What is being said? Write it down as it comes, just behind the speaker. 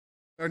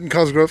In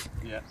Cosgrove?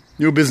 Yeah.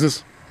 New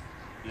business?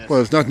 Yes.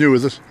 Well, it's not new,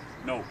 is it?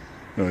 No.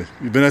 Right.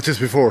 You've been at this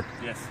before?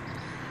 Yes.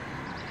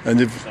 And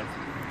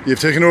you've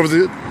taken over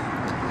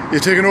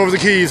the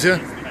keys, yeah?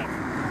 Yes, we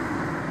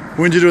have.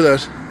 When did you do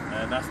that?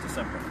 Last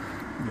December.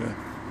 Yeah.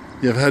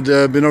 You've had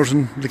been out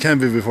in the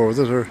Canvey before, was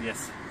it? Or?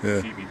 Yes.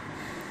 Yeah. GB.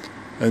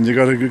 And you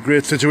got a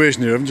great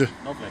situation here, haven't you?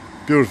 Lovely.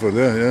 Beautiful,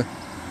 yeah.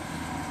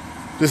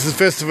 This is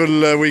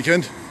festival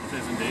weekend. It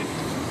is indeed.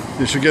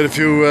 You should get a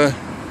few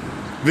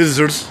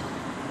visitors.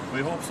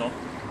 We hope so.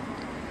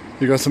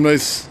 You got some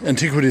nice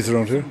antiquities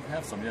around here. We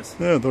have some, yes.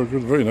 Yeah, they're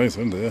good, very nice,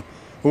 aren't they? Yeah.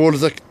 How old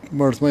is that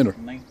Morris Minor?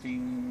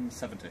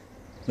 1970.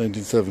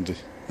 1970.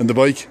 And the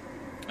bike?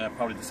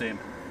 Probably the same.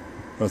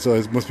 So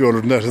it must be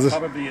older than that, is it?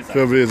 Probably is.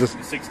 Probably is it? The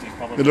 60s,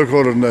 probably. It look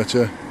older than that,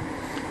 yeah.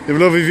 You have a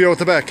lovely view out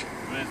the back. It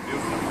is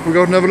beautiful. We'll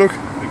go out and have a look.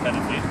 We can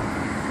indeed.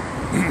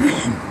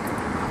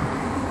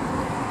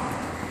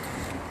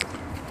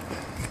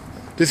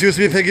 This used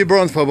to be Peggy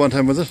Brown's pub one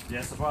time, was it?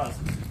 Yes, it was.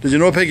 Did you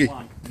know Peggy?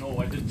 No,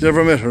 I didn't. Did you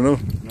ever met her, no?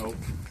 No.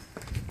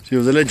 She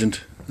was a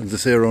legend, as they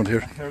say around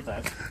here. I heard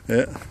that.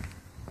 Yeah.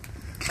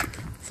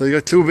 So you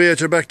got Clew Bay at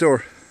your back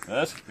door.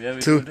 Yes, yeah,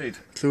 we do indeed.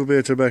 Clew Bay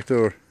at your back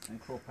door.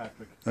 And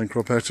Crowpatrick. And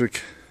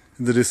Crowpatrick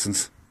in the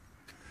distance.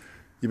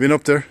 You been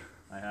up there?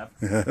 I have.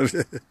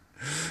 Do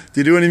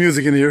you do any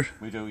music in here?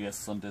 We do, yes,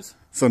 Sundays.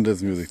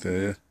 Sundays music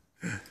there,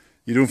 yeah.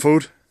 You doing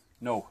food?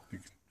 No,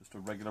 just a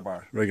regular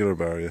bar. Regular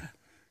bar, yeah.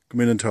 Come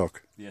in and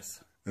talk.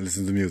 Yes. And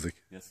listen to music.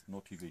 Yes,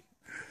 no TV.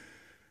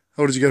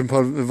 How did you get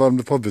involved in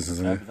the pub business?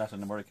 I was at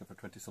in America for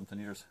 20-something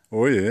years.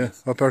 Oh yeah,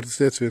 Yes. What part of the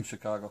States were you in?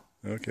 Chicago.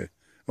 Okay.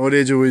 What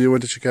age were you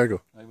went to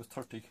Chicago? I was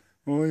 30.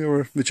 Oh, you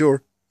were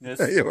mature. Yes.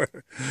 You were.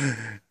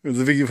 It was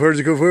a big, where did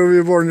you go? Where were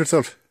you born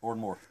yourself?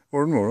 Bournemore.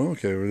 Bournemore,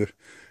 okay. We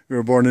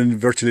were born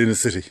virtually in a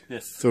city.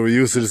 Yes. So we're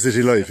used to the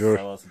city life. Yes,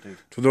 I was indeed.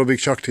 It was no big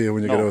shock to you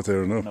when you get out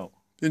there, no? No.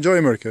 You enjoy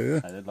America, yeah?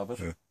 I did love it.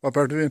 Yeah. What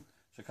part of you in?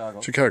 Chicago.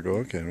 Chicago,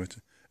 okay, right.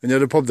 And you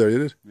had a pub there, you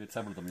did? We had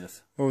several of them,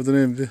 yes. What was the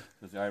name of it?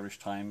 There's the Irish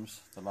Times,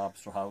 the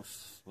Lobster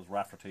House, was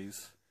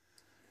Rafferty's,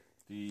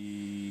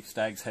 the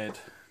Stag's Head,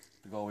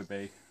 the Galway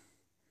Bay.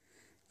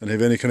 And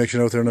have you any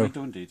connection out there now? We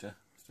do indeed, yeah.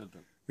 Still do.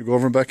 You go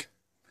over and back?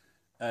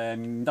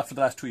 Not for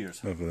the last 2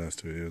 years. Not for the last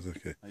 2 years,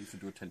 okay. I used to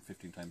do it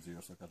 10-15 times a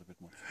year, so I got a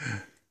bit much.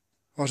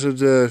 What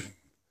did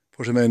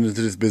put a man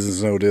into this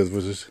business nowadays,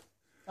 was it?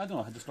 I don't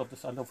know, I just love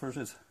this. I love where it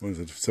is. Well,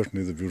 it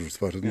certainly is a beautiful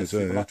spot, isn't Yes, it?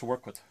 you have a lot to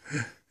work with.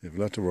 You have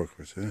a lot to work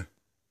with, yeah.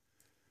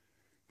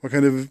 What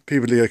kind of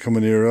people do you get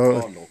coming here? All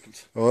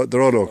locals. Oh,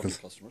 they're all locals.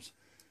 Customers.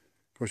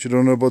 Of course, you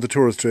don't know about the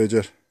tourist trade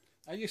yet.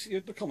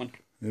 They're coming.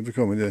 They're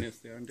coming, yeah. Yes,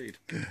 they are indeed.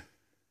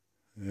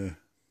 Yeah.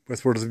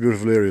 Westport is a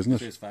beautiful area, isn't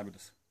it? It is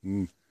fabulous.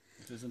 Mm.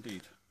 It is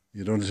indeed.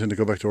 You don't intend to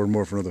go back to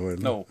Ormore for another while?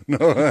 No. No.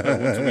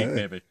 Once a week,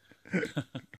 maybe.